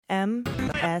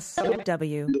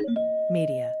MSW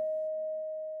Media.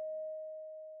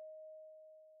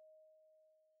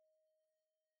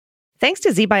 Thanks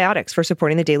to ZBiotics for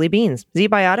supporting the Daily Beans.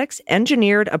 ZBiotics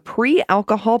engineered a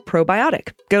pre-alcohol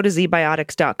probiotic. Go to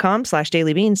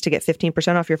zbiotics.com/dailybeans to get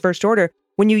 15% off your first order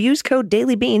when you use code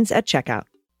DailyBeans at checkout.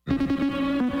 News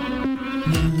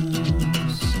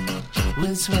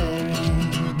with swearing.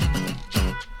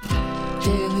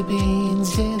 Daily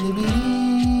Beans, Daily Beans.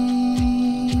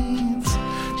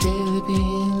 Daily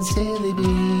Beans, Daily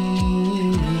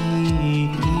Beans.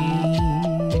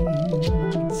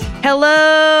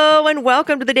 Hello and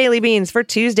welcome to the Daily Beans for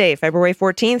Tuesday, February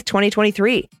 14th,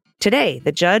 2023. Today,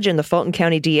 the judge in the Fulton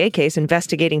County DA case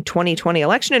investigating 2020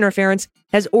 election interference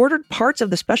has ordered parts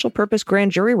of the special purpose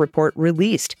grand jury report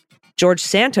released. George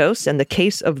Santos and the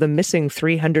case of the missing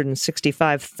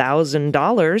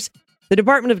 $365,000. The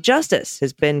Department of Justice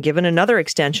has been given another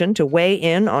extension to weigh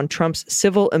in on Trump's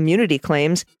civil immunity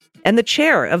claims. And the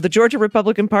chair of the Georgia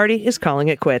Republican Party is calling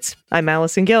it quits. I'm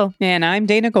Allison Gill. And I'm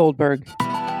Dana Goldberg.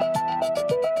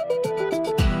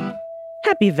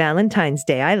 Happy Valentine's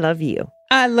Day. I love you.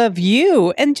 I love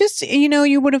you. And just,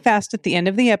 you would have asked at the end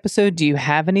of the episode, do you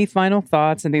have any final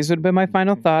thoughts? And these would have been my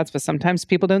final thoughts, but sometimes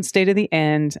people don't stay to the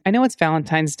end. I know it's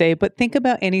Valentine's Day, but think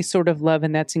about any sort of love,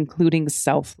 and that's including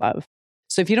self-love.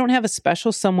 So if you don't have a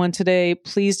special someone today,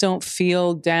 please don't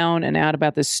feel down and out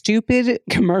about this stupid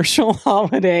commercial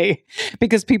holiday,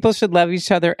 because people should love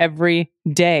each other every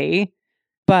day.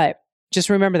 But just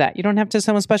remember that. You don't have to have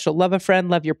someone special. Love a friend,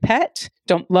 love your pet.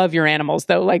 Don't love your animals,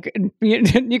 though. Like, you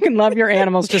can love your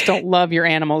animals, just don't love your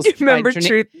animals. Remember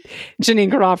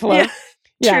Janine Garofalo.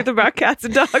 Yeah. Truth about cats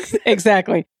and dogs.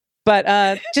 Exactly. But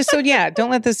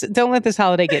don't let this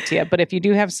holiday get to you. But if you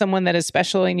do have someone that is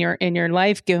special in your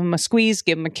life, give them a squeeze,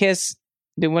 give them a kiss,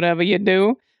 do whatever you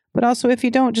do. But also, if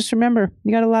you don't, just remember,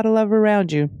 you got a lot of love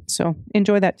around you. So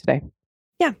enjoy that today.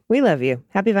 Yeah, we love you.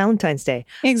 Happy Valentine's Day.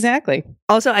 Exactly.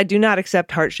 Also, I do not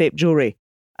accept heart-shaped jewelry.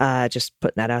 Just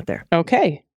putting that out there.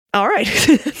 Okay. All right.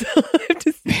 That's all I have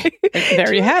to say.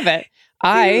 There you have it.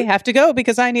 I have to go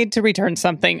because I need to return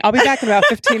something. I'll be back in about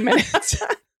 15 minutes.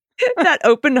 That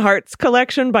Open Hearts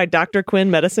collection by Dr.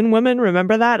 Quinn Medicine Woman.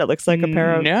 Remember that? It looks like a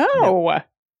pair of... No.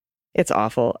 It's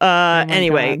awful.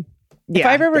 Anyway. God. If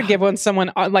I ever give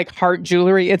someone like heart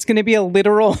jewelry, it's going to be a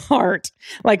literal heart,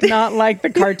 like not like the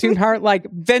cartoon heart, like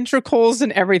ventricles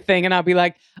and everything. And I'll be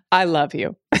like, I love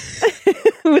you.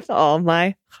 With all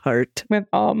my heart. With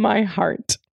all my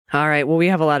heart. All right. Well, we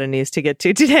have a lot of news to get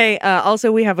to today. Also,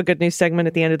 we have a good news segment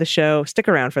at the end of the show. Stick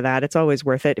around for that. It's always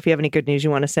worth it. If you have any good news you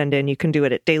want to send in, you can do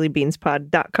it at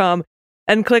dailybeanspod.com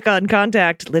and click on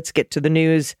contact. Let's get to the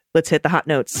news. Let's hit the hot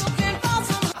notes.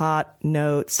 Hot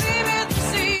notes.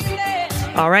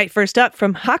 All right, first up,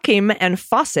 from Hakim and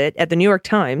Fawcett at the New York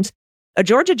Times, a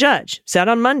Georgia judge said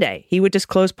on Monday he would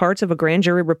disclose parts of a grand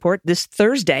jury report this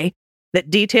Thursday that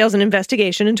details an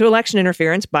investigation into election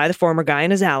interference by the former guy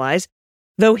and his allies,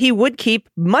 though he would keep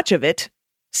much of it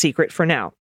secret for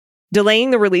now.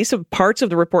 Delaying the release of parts of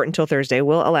the report until Thursday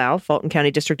will allow Fulton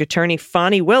County District Attorney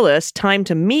Fani Willis time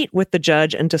to meet with the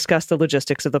judge and discuss the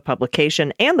logistics of the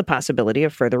publication and the possibility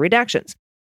of further redactions.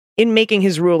 In making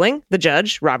his ruling, the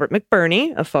judge, Robert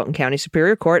McBurney of Fulton County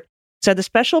Superior Court, said the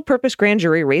special purpose grand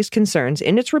jury raised concerns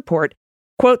in its report,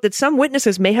 quote, that some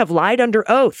witnesses may have lied under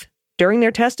oath during their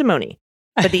testimony.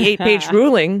 But the 8-page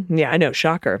ruling, yeah, I know,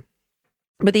 shocker.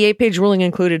 But the 8-page ruling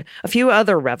included a few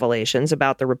other revelations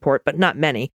about the report, but not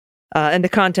many, and the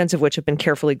contents of which have been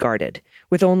carefully guarded,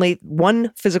 with only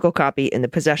one physical copy in the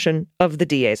possession of the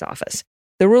DA's office.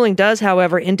 The ruling does,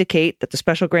 however, indicate that the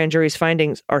special grand jury's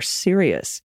findings are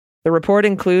serious. The report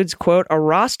includes, quote, a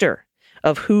roster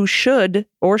of who should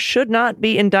or should not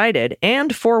be indicted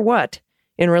and for what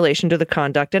in relation to the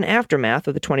conduct and aftermath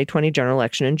of the 2020 general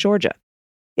election in Georgia.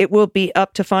 It will be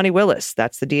up to Fani Willis,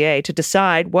 that's the DA, to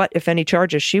decide what, if any,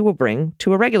 charges she will bring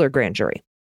to a regular grand jury.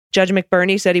 Judge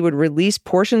McBurney said he would release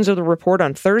portions of the report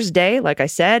on Thursday, like I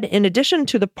said, in addition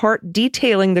to the part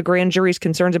detailing the grand jury's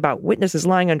concerns about witnesses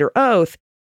lying under oath.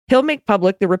 He'll make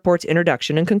public the report's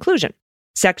introduction and conclusion,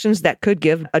 sections that could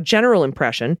give a general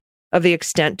impression of the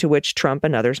extent to which Trump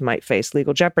and others might face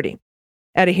legal jeopardy.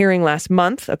 At a hearing last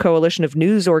month, a coalition of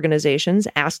news organizations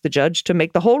asked the judge to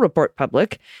make the whole report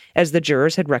public, as the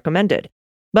jurors had recommended.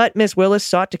 But Ms. Willis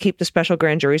sought to keep the special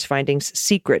grand jury's findings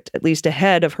secret, at least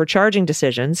ahead of her charging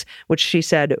decisions, which she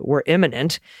said were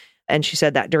imminent. And she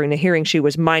said that during the hearing, she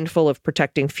was mindful of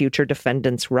protecting future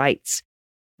defendants' rights.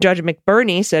 Judge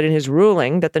McBurney said in his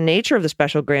ruling that the nature of the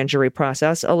special grand jury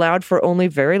process allowed for only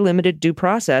very limited due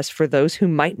process for those who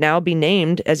might now be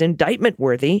named as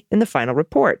indictment-worthy in the final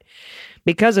report.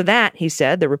 Because of that, he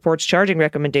said, the report's charging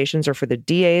recommendations are for the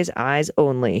DA's eyes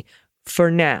only,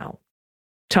 for now.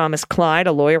 Thomas Clyde,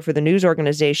 a lawyer for the news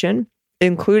organization,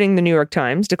 including the New York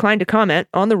Times, declined to comment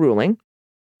on the ruling.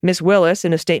 Ms. Willis,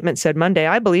 in a statement, said Monday,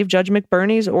 I believe Judge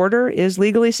McBurney's order is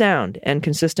legally sound and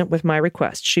consistent with my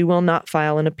request. She will not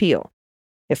file an appeal.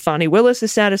 If Fani Willis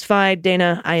is satisfied,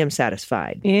 Dana, I am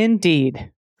satisfied.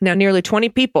 Indeed. Now, nearly 20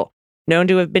 people known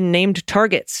to have been named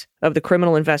targets of the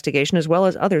criminal investigation, as well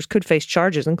as others, could face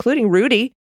charges, including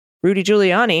Rudy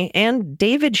Giuliani, and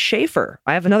David Shafer.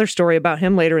 I have another story about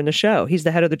him later in the show. He's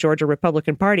the head of the Georgia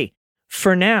Republican Party.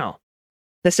 For now,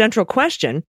 the central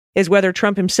question is whether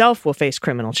Trump himself will face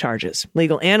criminal charges.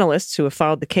 Legal analysts who have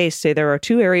followed the case say there are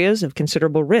two areas of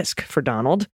considerable risk for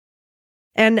Donald.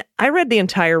 And I read the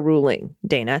entire ruling,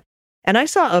 Dana, and I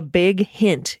saw a big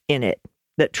hint in it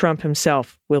that Trump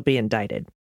himself will be indicted.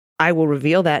 I will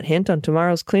reveal that hint on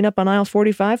tomorrow's Cleanup on Aisle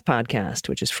 45 podcast,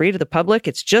 which is free to the public.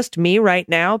 It's just me right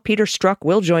now. Peter Strzok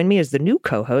will join me as the new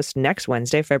co-host next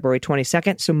Wednesday, February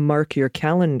 22nd. So mark your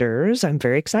calendars. I'm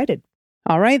very excited.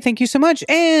 All right, thank you so much.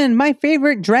 And my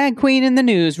favorite drag queen in the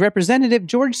news, Representative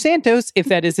George Santos, if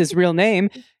that is his real name,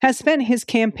 has spent his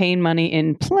campaign money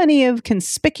in plenty of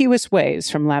conspicuous ways,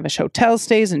 from lavish hotel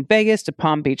stays in Vegas to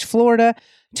Palm Beach, Florida,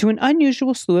 to an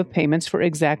unusual slew of payments for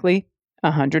exactly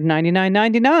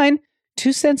 $199.99,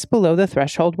 2 cents below the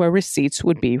threshold where receipts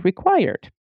would be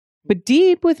required. But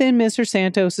deep within Mr.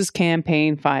 Santos's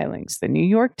campaign filings, the New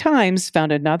York Times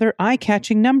found another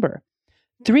eye-catching number: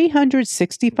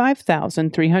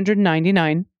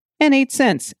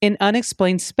 $365,399.08 in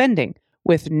unexplained spending,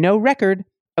 with no record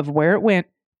of where it went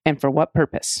and for what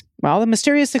purpose. While the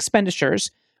mysterious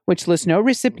expenditures, which list no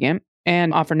recipient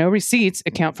and offer no receipts,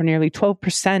 account for nearly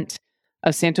 12%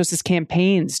 of Santos's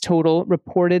campaign's total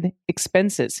reported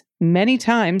expenses, many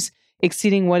times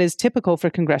exceeding what is typical for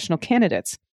congressional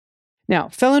candidates. Now,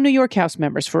 fellow New York House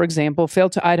members, for example,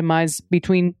 failed to itemize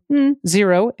between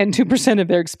 0 and 2% of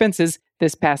their expenses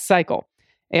this past cycle.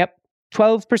 Yep,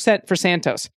 12% for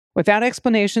Santos, without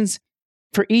explanations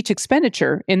for each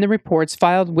expenditure in the reports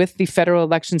filed with the Federal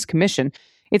Elections Commission.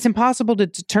 It's impossible to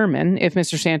determine if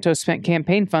Mr. Santos spent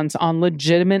campaign funds on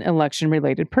legitimate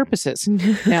election-related purposes.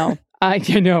 Now,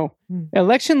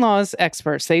 election laws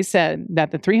experts, they said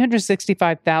that the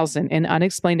 $365,000 in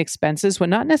unexplained expenses were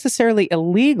not necessarily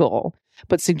illegal,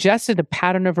 but suggested a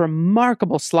pattern of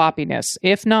remarkable sloppiness,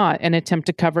 if not an attempt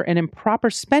to cover an improper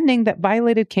spending that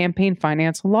violated campaign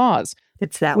finance laws.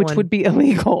 It's that which one. would be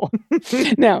illegal.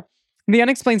 Now, the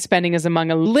unexplained spending is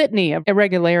among a litany of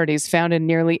irregularities found in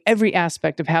nearly every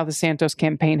aspect of how the Santos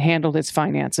campaign handled its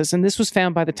finances, and this was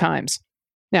found by the Times.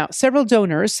 Now, several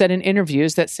donors said in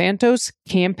interviews that Santos'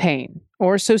 campaign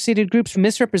or associated groups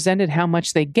misrepresented how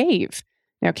much they gave.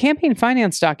 Now, campaign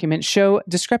finance documents show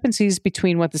discrepancies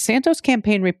between what the Santos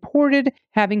campaign reported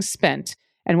having spent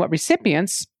and what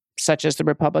recipients, such as the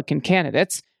Republican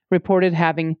candidates, reported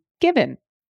having given.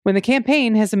 When the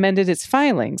campaign has amended its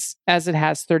filings, as it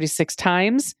has 36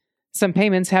 times, some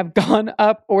payments have gone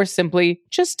up or simply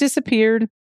just disappeared.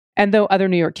 And though other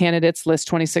New York candidates list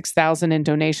 $26,000 in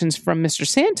donations from Mr.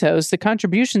 Santos, the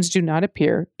contributions do not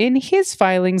appear in his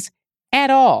filings at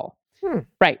all.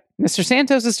 Right. Mr.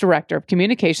 Santos' director of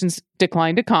communications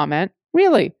declined to comment.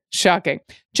 Really shocking.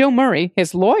 Joe Murray,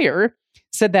 his lawyer,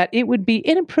 said that it would be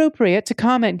inappropriate to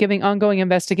comment giving ongoing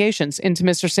investigations into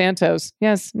Mr. Santos.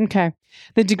 Yes, okay.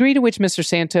 The degree to which Mr.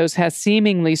 Santos has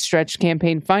seemingly stretched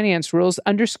campaign finance rules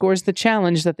underscores the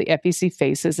challenge that the FEC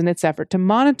faces in its effort to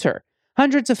monitor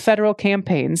hundreds of federal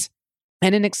campaigns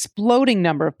and an exploding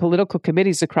number of political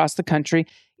committees across the country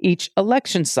each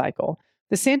election cycle.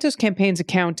 The Santos campaign's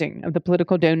accounting of the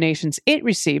political donations it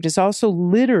received is also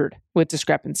littered with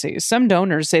discrepancies. Some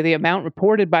donors say the amount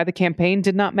reported by the campaign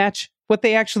did not match what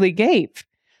they actually gave.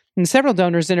 And several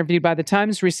donors interviewed by the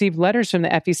Times received letters from the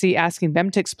FEC asking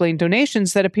them to explain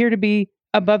donations that appear to be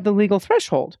above the legal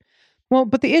threshold. Well,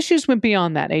 but the issues went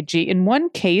beyond that, AG. In one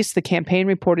case, the campaign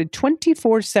reported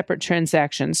 24 separate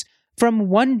transactions from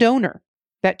one donor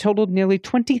that totaled nearly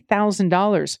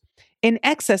 $20,000, in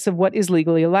excess of what is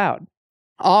legally allowed.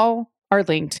 All are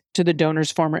linked to the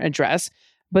donor's former address,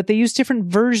 but they use different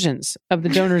versions of the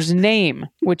donor's name,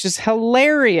 which is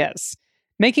hilarious,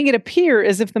 making it appear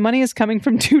as if the money is coming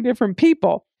from two different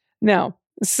people. Now,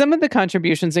 some of the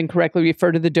contributions incorrectly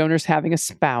refer to the donors having a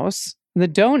spouse. The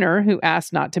donor, who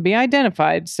asked not to be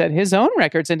identified, said his own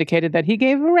records indicated that he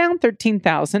gave around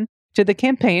 $13,000 to the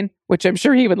campaign, which I'm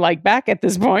sure he would like back at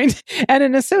this point, and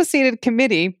an associated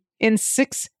committee in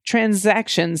 6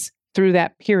 transactions through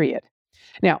that period.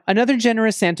 Now, another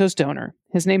generous Santos donor,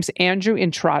 his name's Andrew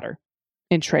Intrader.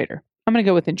 I'm going to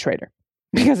go with Intrader.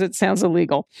 because it sounds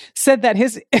illegal, said that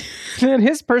that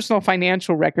his personal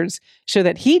financial records show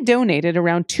that he donated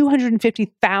around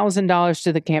 $250,000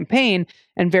 to the campaign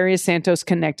and various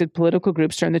Santos-connected political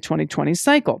groups during the 2020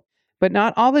 cycle. But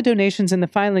not all the donations in the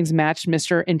filings matched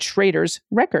Mr. Intrater's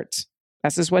records.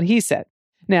 This is what he said.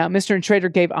 Now, Mr.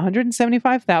 Intrater gave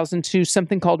 $175,000 to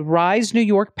something called Rise New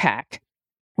York PAC,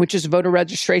 which is a voter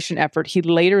registration effort he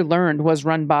later learned was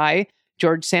run by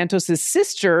George Santos'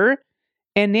 sister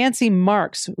and Nancy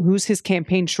Marks, who's his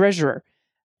campaign treasurer,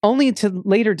 only to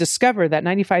later discover that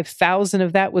 $95,000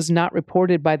 of that was not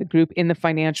reported by the group in the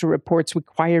financial reports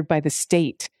required by the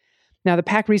state. Now, the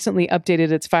PAC recently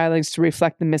updated its filings to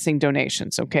reflect the missing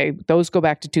donations, okay? Those go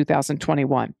back to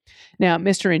 2021. Now,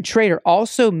 Mr. Intrater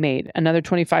also made another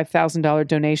 $25,000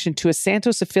 donation to a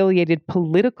Santos-affiliated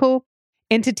political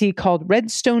entity called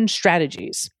Redstone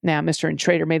Strategies. Now, Mr.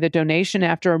 Intrater made the donation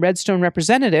after a Redstone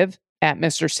representative at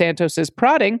Mr. Santos's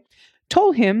prodding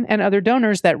told him and other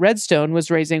donors that Redstone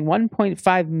was raising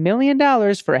 $1.5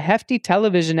 million for a hefty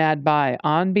television ad buy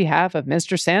on behalf of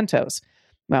Mr. Santos.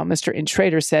 Well, Mr.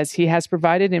 Intrater says he has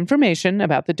provided information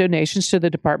about the donations to the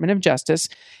Department of Justice.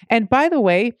 And by the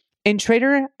way,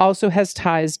 Intrater also has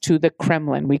ties to the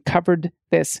Kremlin. We covered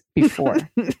this before.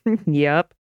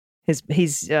 Yep.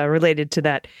 He's related to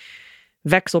that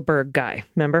Vexelberg guy,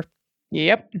 remember?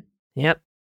 Yep.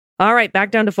 All right,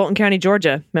 back down to Fulton County,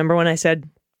 Georgia. Remember when I said,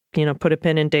 put a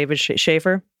pin in David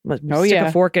Shafer? Stick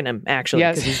a fork in him, actually,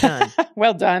 because he's done.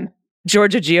 Well done.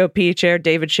 Georgia GOP Chair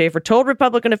David Shafer told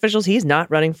Republican officials he's not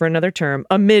running for another term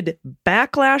amid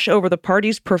backlash over the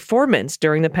party's performance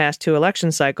during the past two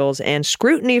election cycles and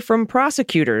scrutiny from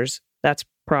prosecutors. That's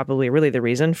probably really the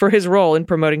reason for his role in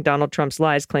promoting Donald Trump's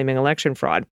lies claiming election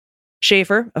fraud.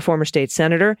 Shafer, a former state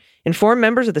senator, informed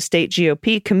members of the state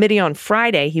GOP committee on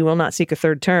Friday he will not seek a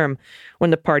third term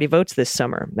when the party votes this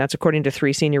summer. That's according to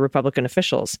three senior Republican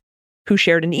officials who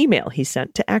shared an email he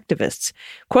sent to activists.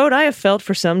 Quote, I have felt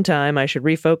for some time I should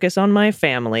refocus on my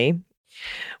family,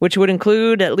 which would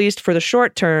include, at least for the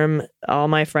short term, all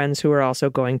my friends who are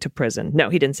also going to prison. No,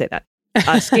 he didn't say that.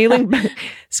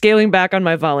 Scaling back on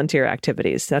my volunteer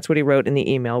activities. That's what he wrote in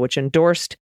the email, which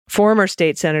endorsed former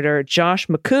state senator Josh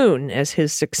McCoon as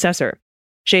his successor.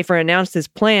 Shafer announced his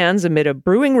plans amid a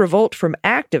brewing revolt from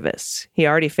activists. He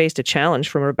already faced a challenge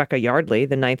from Rebecca Yardley,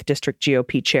 the 9th District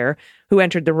GOP chair, who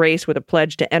entered the race with a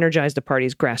pledge to energize the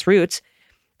party's grassroots.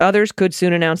 Others could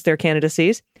soon announce their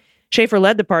candidacies. Shafer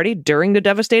led the party during the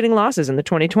devastating losses in the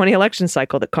 2020 election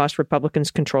cycle that cost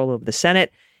Republicans control of the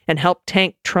Senate and helped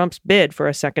tank Trump's bid for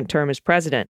a second term as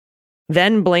president.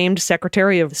 Then blamed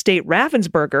Secretary of State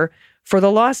Raffensperger for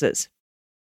the losses.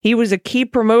 He was a key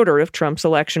promoter of Trump's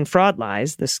election fraud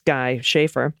lies, this guy,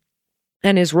 Shafer,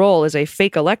 and his role as a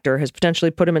fake elector has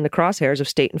potentially put him in the crosshairs of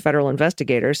state and federal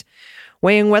investigators,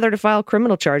 weighing whether to file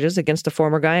criminal charges against the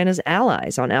former guy and his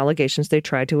allies on allegations they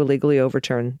tried to illegally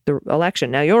overturn the election.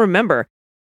 Now, you'll remember,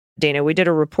 Dana, we did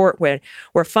a report where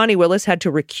Fani Willis had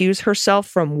to recuse herself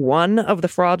from one of the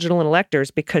fraudulent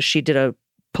electors because she did a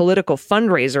political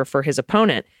fundraiser for his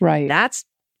opponent. Right. That's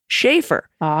Shafer.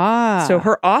 Ah. So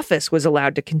her office was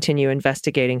allowed to continue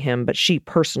investigating him, but she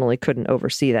personally couldn't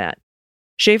oversee that.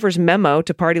 Shafer's memo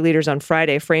to party leaders on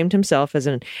Friday framed himself as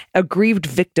an aggrieved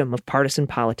victim of partisan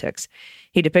politics.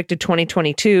 He depicted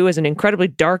 2022 as an incredibly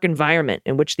dark environment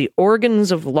in which the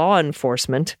organs of law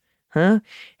enforcement have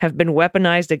been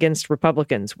weaponized against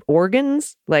Republicans.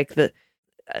 Organs? Like the...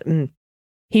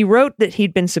 He wrote that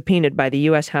he'd been subpoenaed by the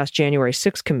U.S. House January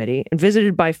 6 committee and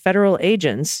visited by federal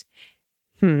agents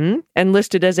and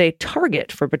listed as a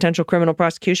target for potential criminal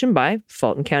prosecution by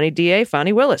Fulton County DA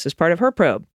Fani Willis as part of her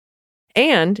probe.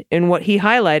 And in what he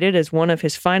highlighted as one of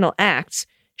his final acts,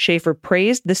 Shafer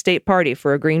praised the state party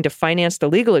for agreeing to finance the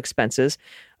legal expenses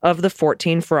of the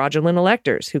 14 fraudulent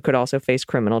electors who could also face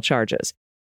criminal charges.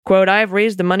 Quote, I have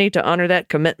raised the money to honor that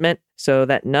commitment so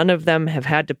that none of them have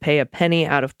had to pay a penny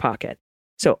out of pocket.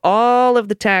 So all of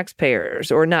the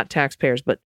taxpayers, or not taxpayers,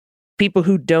 but people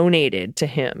who donated to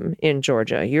him in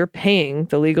Georgia, you're paying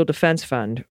the legal defense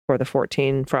fund for the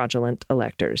 14 fraudulent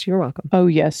electors. You're welcome. Oh,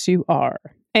 yes, you are.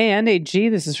 And AG,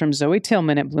 this is from Zoe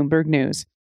Tillman at Bloomberg News.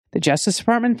 The Justice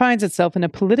Department finds itself in a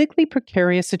politically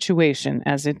precarious situation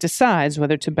as it decides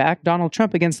whether to back Donald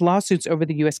Trump against lawsuits over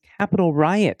the U.S. Capitol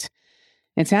riot.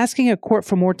 It's asking a court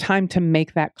for more time to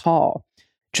make that call.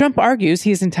 Trump argues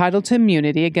he is entitled to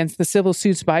immunity against the civil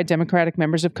suits by Democratic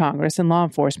members of Congress and law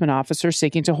enforcement officers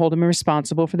seeking to hold him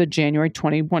responsible for the January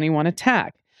 2021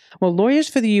 attack. Well, lawyers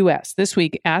for the U.S. this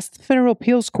week asked the Federal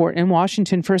Appeals Court in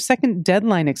Washington for a second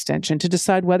deadline extension to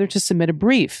decide whether to submit a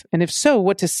brief, and if so,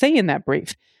 what to say in that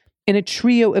brief, in a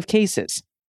trio of cases.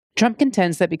 Trump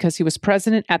contends that because he was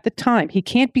president at the time, he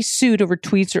can't be sued over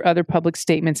tweets or other public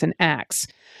statements and acts.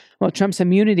 Well, Trump's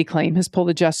immunity claim has pulled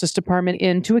the Justice Department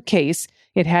into a case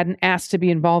it hadn't asked to be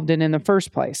involved in the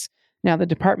first place. Now, the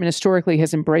department historically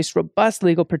has embraced robust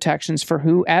legal protections for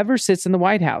whoever sits in the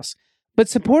White House. But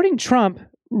supporting Trump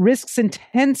risks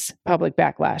intense public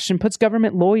backlash and puts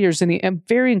government lawyers in the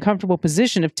very uncomfortable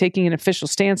position of taking an official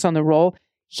stance on the role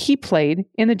he played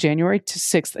in the January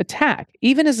 6th attack,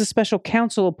 even as a special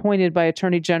counsel appointed by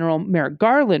Attorney General Merrick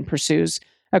Garland pursues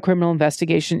a criminal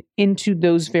investigation into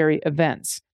those very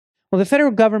events. Well, the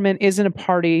federal government isn't a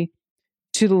party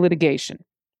to the litigation,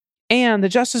 and the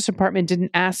Justice Department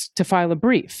didn't ask to file a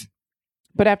brief.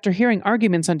 But after hearing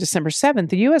arguments on December 7th,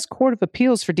 the U.S. Court of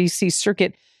Appeals for D.C.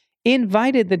 Circuit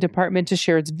invited the department to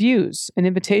share its views, an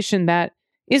invitation that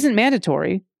isn't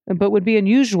mandatory, but would be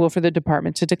unusual for the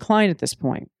department to decline at this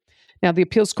point. Now, the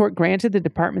appeals court granted the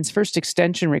department's first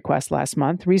extension request last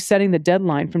month, resetting the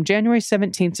deadline from January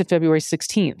 17th to February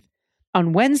 16th.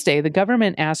 On Wednesday, the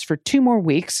government asked for 2 more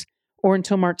weeks or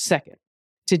until March 2nd.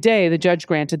 Today, the judge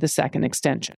granted the second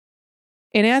extension.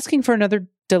 In asking for another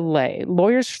delay,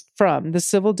 lawyers from the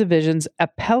Civil Division's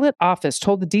appellate office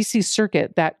told the D.C.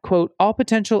 Circuit that, quote, all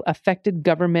potential affected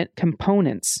government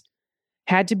components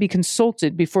had to be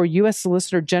consulted before U.S.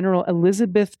 Solicitor General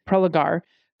Elizabeth Prelogar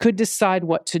could decide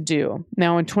what to do.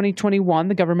 Now, in 2021,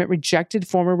 the government rejected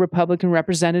former Republican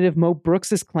Representative Mo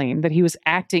Brooks's claim that he was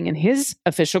acting in his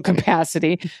official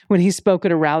capacity when he spoke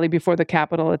at a rally before the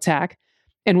Capitol attack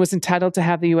and was entitled to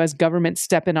have the U.S. government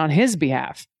step in on his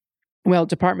behalf. Well,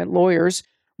 department lawyers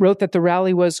wrote that the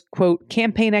rally was, quote,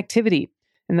 campaign activity,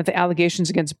 and that the allegations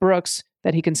against Brooks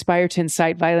that he conspired to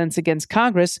incite violence against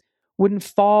Congress wouldn't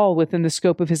fall within the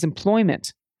scope of his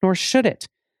employment, nor should it.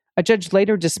 A judge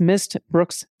later dismissed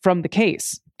Brooks from the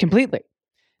case completely.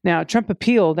 Now, Trump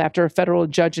appealed after a federal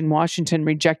judge in Washington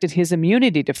rejected his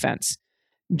immunity defense.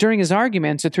 During his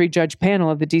arguments, a 3-judge panel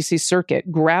of the D.C.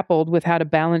 Circuit grappled with how to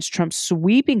balance Trump's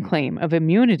sweeping claim of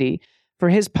immunity for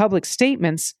his public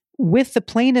statements with the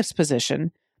plaintiff's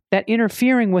position that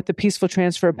interfering with the peaceful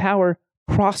transfer of power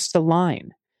crossed the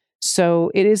line. So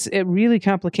it is a really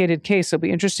complicated case. It'll be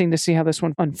interesting to see how this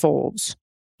one unfolds.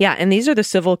 Yeah, and these are the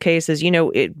civil cases. You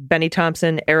know, Benny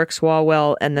Thompson, Eric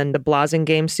Swalwell, and then the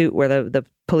Blasingame suit where the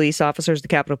police officers, the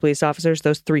Capitol police officers,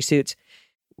 those 3 suits,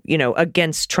 you know,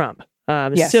 against Trump.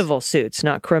 Yes. Civil suits,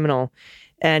 not criminal.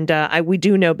 And we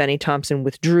do know Benny Thompson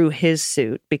withdrew his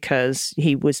suit because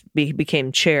he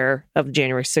became chair of the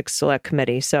January 6th Select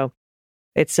Committee. So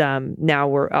it's now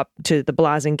we're up to the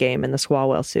Blasingame and the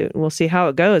Swalwell suit, and we'll see how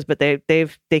it goes. But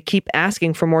they keep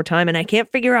asking for more time, and I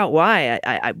can't figure out why.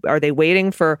 Are they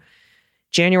waiting for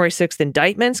January 6th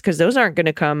indictments? Because those aren't going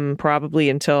to come probably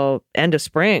until end of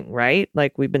spring, right?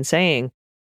 Like we've been saying,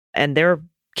 and they're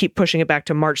keep pushing it back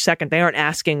to March 2nd. They aren't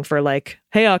asking for like,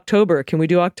 hey, October, can we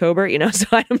do October? You know, so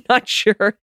I'm not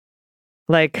sure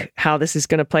like how this is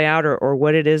going to play out or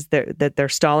what it is that they're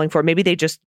stalling for. Maybe they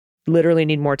just literally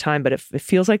need more time, but it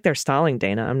feels like they're stalling,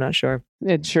 Dana. I'm not sure.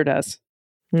 It sure does.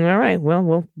 All right.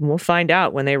 Well, we'll find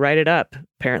out when they write it up.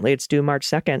 Apparently it's due March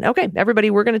 2nd. Okay, everybody,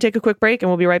 we're going to take a quick break and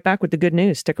we'll be right back with the good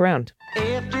news. Stick around.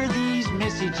 After these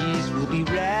messages, we'll be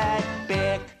right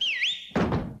back.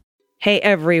 Hey,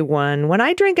 everyone. When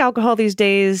I drink alcohol these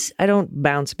days, I don't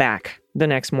bounce back the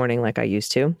next morning like I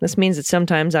used to. This means that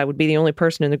sometimes I would be the only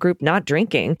person in the group not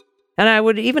drinking, and I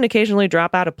would even occasionally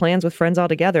drop out of plans with friends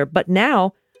altogether. But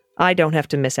now I don't have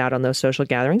to miss out on those social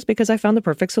gatherings because I found the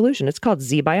perfect solution. It's called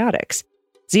Z-Biotics.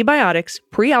 Z-Biotics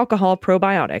Pre-Alcohol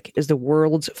Probiotic is the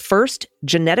world's first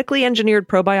genetically engineered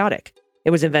probiotic. It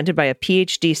was invented by a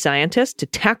PhD scientist to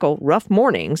tackle rough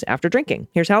mornings after drinking.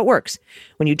 Here's how it works.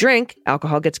 When you drink,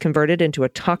 alcohol gets converted into a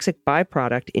toxic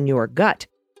byproduct in your gut.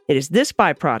 It is this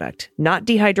byproduct, not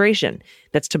dehydration,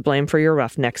 that's to blame for your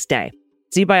rough next day.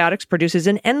 Z-Biotics produces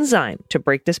an enzyme to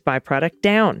break this byproduct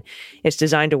down. It's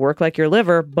designed to work like your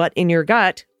liver, but in your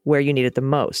gut, where you need it the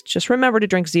most. Just remember to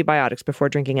drink Z-Biotics before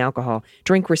drinking alcohol.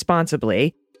 Drink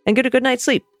responsibly, and get a good night's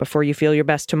sleep before you feel your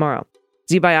best tomorrow.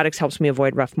 Z-Biotics helps me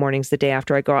avoid rough mornings the day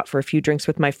after I go out for a few drinks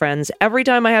with my friends. Every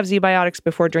time I have Z-Biotics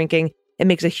before drinking, it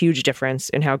makes a huge difference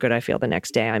in how good I feel the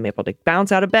next day. I'm able to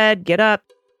bounce out of bed, get up,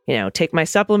 take my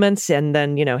supplements, and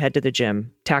then, head to the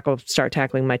gym. Start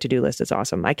tackling my to-do list. It's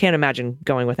awesome. I can't imagine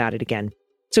going without it again.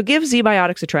 So give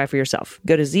Z-Biotics a try for yourself.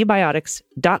 Go to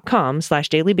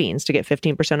zbiotics.com/dailybeans to get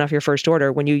 15% off your first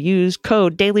order when you use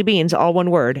code dailybeans, all one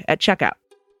word, at checkout.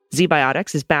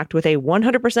 Z-Biotics is backed with a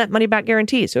 100% money-back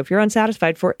guarantee, so if you're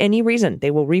unsatisfied for any reason, they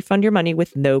will refund your money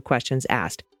with no questions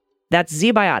asked. That's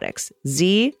Z-Biotics,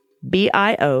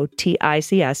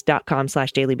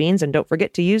 ZBIOTICS.com/dailybeans, and don't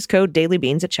forget to use code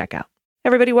dailybeans at checkout.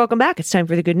 Everybody, welcome back. It's time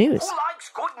for the good news. Who likes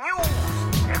good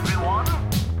news? Everyone?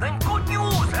 Then good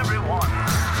news, everyone.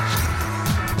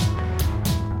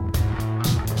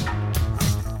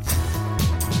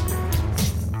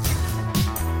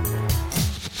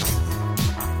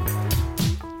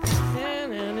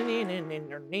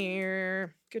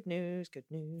 Good news, good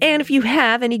news. And if you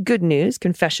have any good news,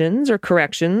 confessions, or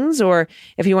corrections, or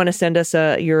if you want to send us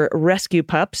your rescue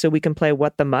pup so we can play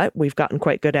What the Mutt, we've gotten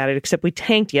quite good at it, except we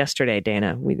tanked yesterday,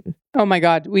 Dana. Oh my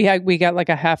God. We got like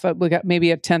we got maybe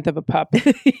a tenth of a pup.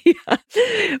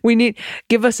 Yeah.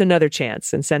 Give us another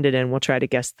chance and send it in. We'll try to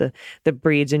guess the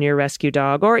breeds in your rescue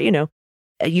dog. Or,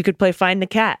 you could play Find the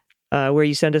Cat. Where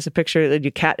you send us a picture that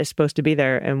your cat is supposed to be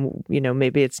there, and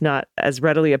maybe it's not as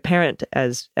readily apparent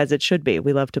as it should be.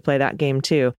 We love to play that game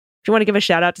too. If you want to give a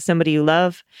shout out to somebody you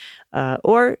love,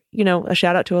 or a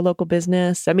shout out to a local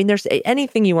business, I mean, there's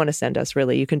anything you want to send us.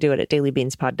 Really, you can do it at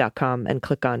dailybeanspod.com and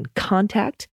click on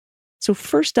Contact. So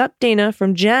first up, Dana,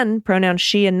 from Jen, pronouns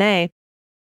she and they.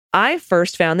 I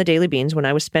first found the Daily Beans when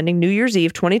I was spending New Year's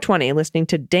Eve 2020 listening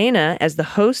to Dana as the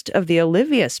host of the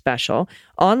Olivia special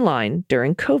online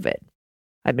during COVID.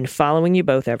 I've been following you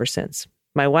both ever since.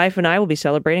 My wife and I will be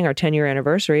celebrating our 10-year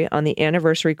anniversary on the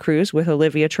anniversary cruise with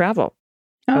Olivia Travel.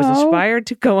 I was inspired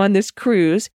to go on this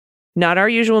cruise, not our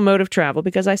usual mode of travel,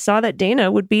 because I saw that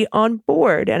Dana would be on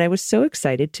board, and I was so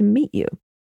excited to meet you.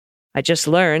 I just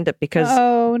learned that because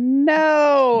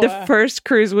the first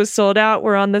cruise was sold out,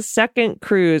 we're on the second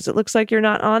cruise. It looks like you're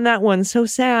not on that one. So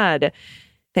sad.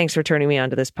 Thanks for turning me on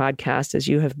to this podcast, as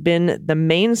you have been the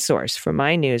main source for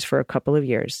my news for a couple of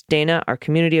years. Dana, our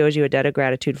community owes you a debt of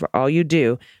gratitude for all you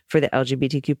do for the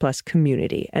LGBTQ plus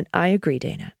community. And I agree,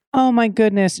 Dana. Oh my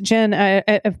goodness, Jen,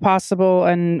 if possible,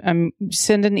 and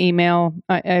send an email.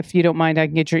 If you don't mind, I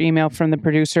can get your email from the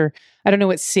producer. I don't know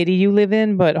what city you live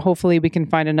in, but hopefully we can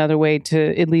find another way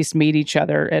to at least meet each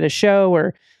other at a show,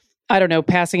 or I don't know,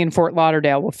 passing in Fort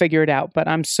Lauderdale. We'll figure it out. But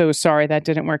I'm so sorry that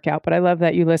didn't work out. But I love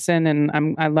that you listen,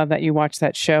 and I love that you watch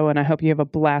that show, and I hope you have a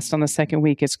blast on the second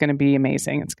week. It's going to be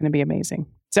amazing. It's going to be amazing.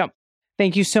 So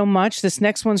thank you so much. This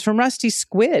next one's from Rusty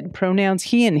Squid, pronouns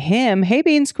he and him. Hey,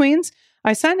 Beans Queens.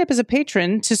 I signed up as a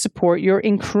patron to support your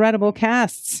incredible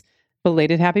casts.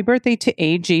 Belated happy birthday to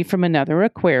AG from Another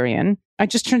Aquarian. I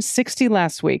just turned 60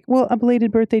 last week. Well, a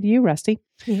belated birthday to you, Rusty.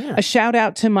 Yeah. A shout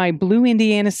out to my Blue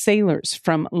Indiana Sailors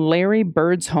from Larry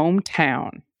Bird's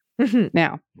hometown.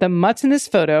 Now, the mutts in this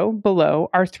photo below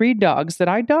are 3 dogs that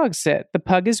I dog sit. The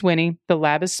pug is Winnie, the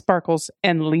lab is Sparkles,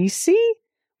 and Lacey?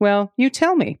 Well, you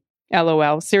tell me.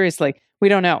 LOL. Seriously, we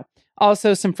don't know.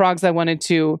 Also, some frogs I wanted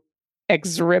to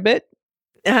exhibit.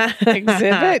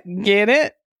 Exhibit? Get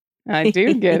it? I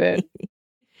do get it.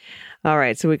 All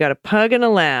right, so we got a pug and a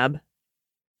lab.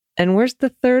 And where's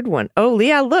the third one? Oh,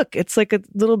 Leah, look, it's like a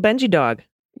little Benji dog.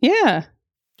 Yeah.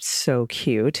 So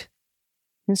cute.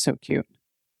 It's so cute.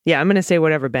 Yeah, I'm going to say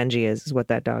whatever Benji is what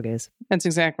that dog is. That's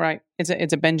exactly right. It's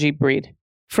a Benji breed.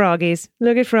 Froggies.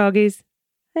 Look at froggies.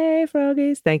 Hey,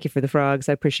 froggies. Thank you for the frogs.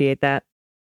 I appreciate that.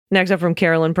 Next up from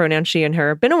Carolyn, pronouns she and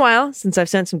her. Been a while since I've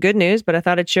sent some good news, but I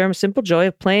thought I'd share a simple joy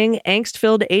of playing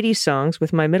angst-filled 80s songs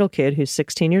with my middle kid, who's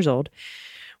 16 years old.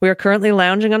 We are currently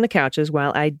lounging on the couches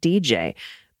while I DJ,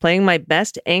 playing my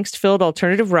best angst-filled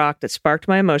alternative rock that sparked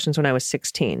my emotions when I was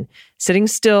 16. Sitting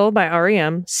Still by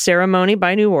REM, Ceremony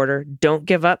by New Order, Don't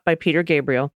Give Up by Peter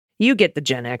Gabriel. You get the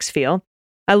Gen X feel.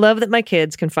 I love that my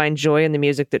kids can find joy in the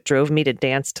music that drove me to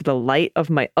dance to the light of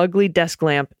my ugly desk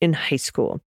lamp in high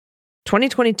school.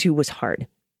 2022 was hard.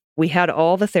 We had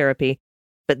all the therapy,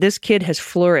 but this kid has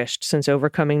flourished since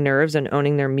overcoming nerves and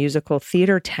owning their musical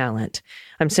theater talent.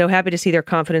 I'm so happy to see their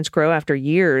confidence grow after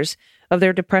years of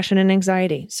their depression and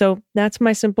anxiety. So that's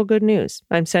my simple good news.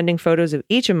 I'm sending photos of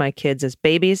each of my kids as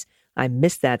babies. I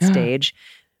miss that stage,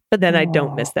 but then I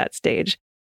don't miss that stage.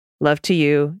 Love to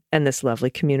you and this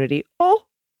lovely community. Oh,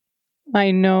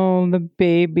 I know, the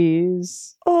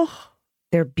babies. Oh,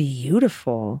 they're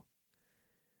beautiful.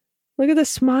 Look at the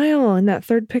smile in that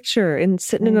third picture, and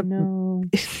sitting in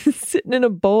a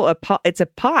bowl, a pot. It's a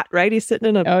pot, right? He's sitting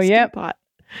in a pot.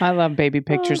 I love baby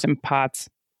pictures in pots.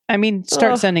 I mean,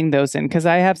 start sending those in, because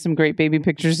I have some great baby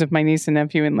pictures of my niece and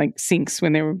nephew in like sinks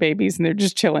when they were babies, and they're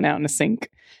just chilling out in a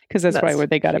sink, because that's probably where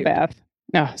they got a bath.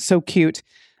 Oh, so cute.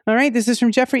 All right, this is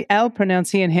from Jeffrey L.,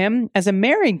 pronounced he and him. As a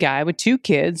married guy with 2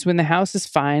 kids, when the house is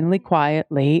finally quiet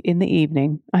late in the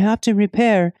evening, I often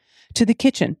repair to the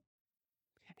kitchen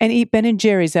and eat Ben &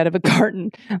 Jerry's out of a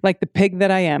carton like the pig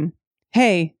that I am.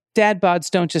 Hey, dad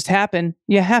bods don't just happen.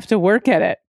 You have to work at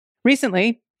it.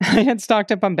 Recently, I had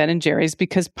stocked up on Ben & Jerry's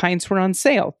because pints were on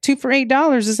sale. 2 for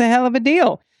 $8 is a hell of a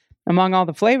deal. Among all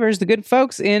the flavors, the good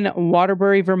folks in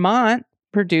Waterbury, Vermont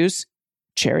produce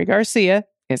Cherry Garcia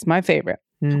is my favorite.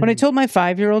 When I told my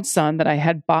 5-year-old son that I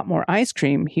had bought more ice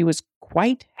cream, he was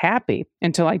quite happy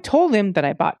until I told him that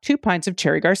I bought 2 pints of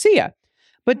Cherry Garcia.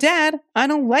 But Dad, I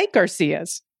don't like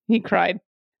Garcias, he cried,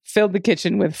 filled the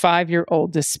kitchen with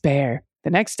 5-year-old despair.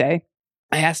 The next day,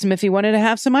 I asked him if he wanted to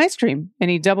have some ice cream, and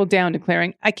he doubled down,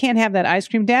 declaring, I can't have that ice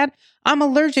cream, Dad. I'm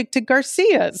allergic to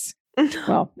Garcias.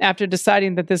 Well, after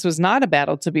deciding that this was not a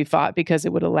battle to be fought because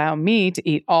it would allow me to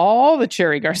eat all the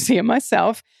Cherry Garcia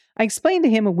myself, I explained to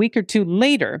him a week or two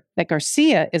later that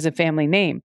Garcia is a family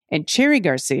name, and Cherry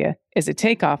Garcia is a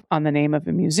takeoff on the name of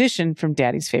a musician from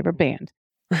Daddy's favorite band.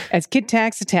 As Kid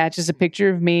Tax attaches a picture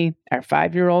of me, our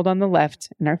 5-year-old on the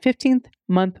left, and our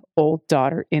 15-month-old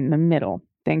daughter in the middle.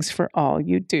 Thanks for all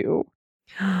you do.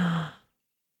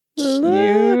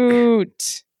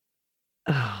 Cute.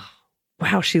 Oh,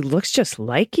 wow, she looks just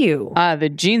like you. The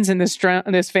genes in this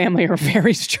family are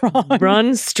very strong.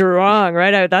 Run strong,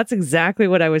 right? That's exactly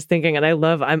what I was thinking. And I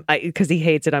love, because he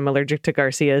hates it, I'm allergic to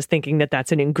Garcias, thinking that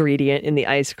that's an ingredient in the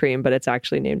ice cream, but it's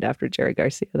actually named after Jerry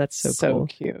Garcia. That's so cool.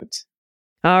 Cute.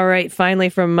 All right, finally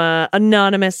from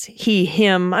Anonymous, he,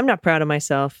 him. I'm not proud of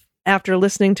myself. After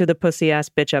listening to the Pussy Ass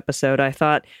Bitch episode, I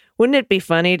thought, wouldn't it be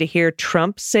funny to hear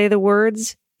Trump say the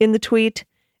words in the tweet?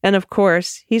 And of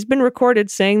course, he's been recorded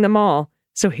saying them all.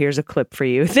 So here's a clip for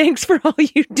you. Thanks for all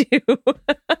you do.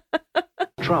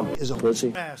 Trump is a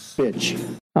pussy ass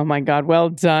bitch. Oh my God, well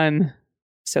done.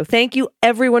 So thank you,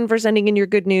 everyone, for sending in your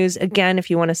good news. Again, if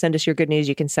you want to send us your good news,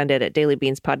 you can send it at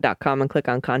dailybeanspod.com and click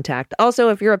on contact. Also,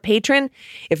 if you're a patron,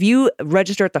 if you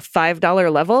register at the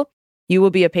 $5 level, you will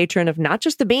be a patron of not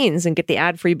just the beans and get the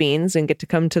ad-free beans and get to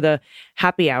come to the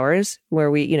happy hours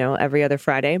where we, every other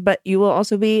Friday, but you will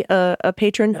also be a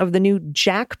patron of the new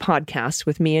Jack podcast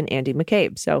with me and Andy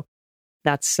McCabe. So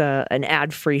that's an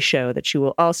ad-free show that you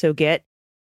will also get.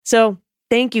 So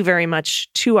thank you very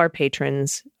much to our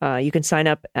patrons. You can sign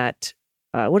up at,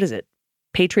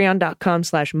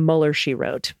 patreon.com/Mueller, she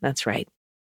wrote. That's right.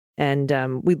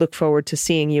 And we look forward to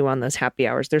seeing you on those happy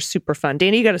hours. They're super fun.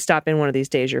 Dana, you got to stop in one of these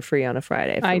days. You're free on a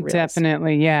Friday. I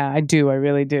definitely, I do. I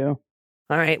really do.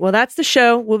 All right. Well, that's the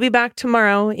show. We'll be back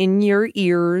tomorrow in your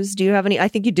ears. Do you have any? I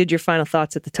think you did your final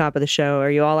thoughts at the top of the show. Are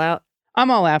you all out?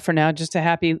 I'm all out for now. Just a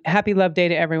happy love day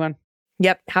to everyone.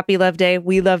 Yep. Happy Love Day.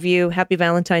 We love you. Happy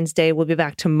Valentine's Day. We'll be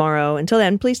back tomorrow. Until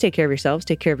then, please take care of yourselves.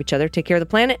 Take care of each other. Take care of the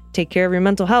planet. Take care of your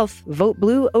mental health. Vote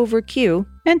blue over Q.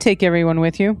 And take everyone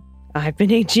with you. I've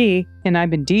been AG. And I've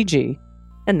been DG.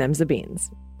 And them's the beans.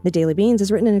 The Daily Beans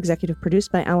is written and executive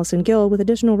produced by Allison Gill with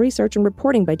additional research and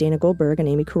reporting by Dana Goldberg and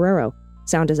Amy Carrero.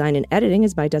 Sound design and editing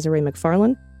is by Desiree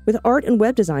McFarlane, with art and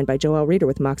web design by Joelle Reeder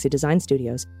with Moxie Design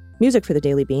Studios. Music for The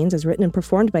Daily Beans is written and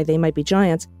performed by They Might Be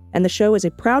Giants, and the show is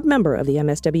a proud member of the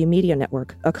MSW Media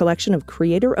Network, a collection of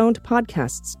creator-owned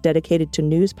podcasts dedicated to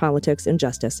news, politics, and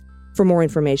justice. For more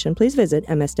information, please visit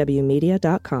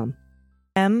mswmedia.com.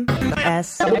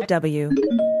 MSW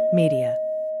Media.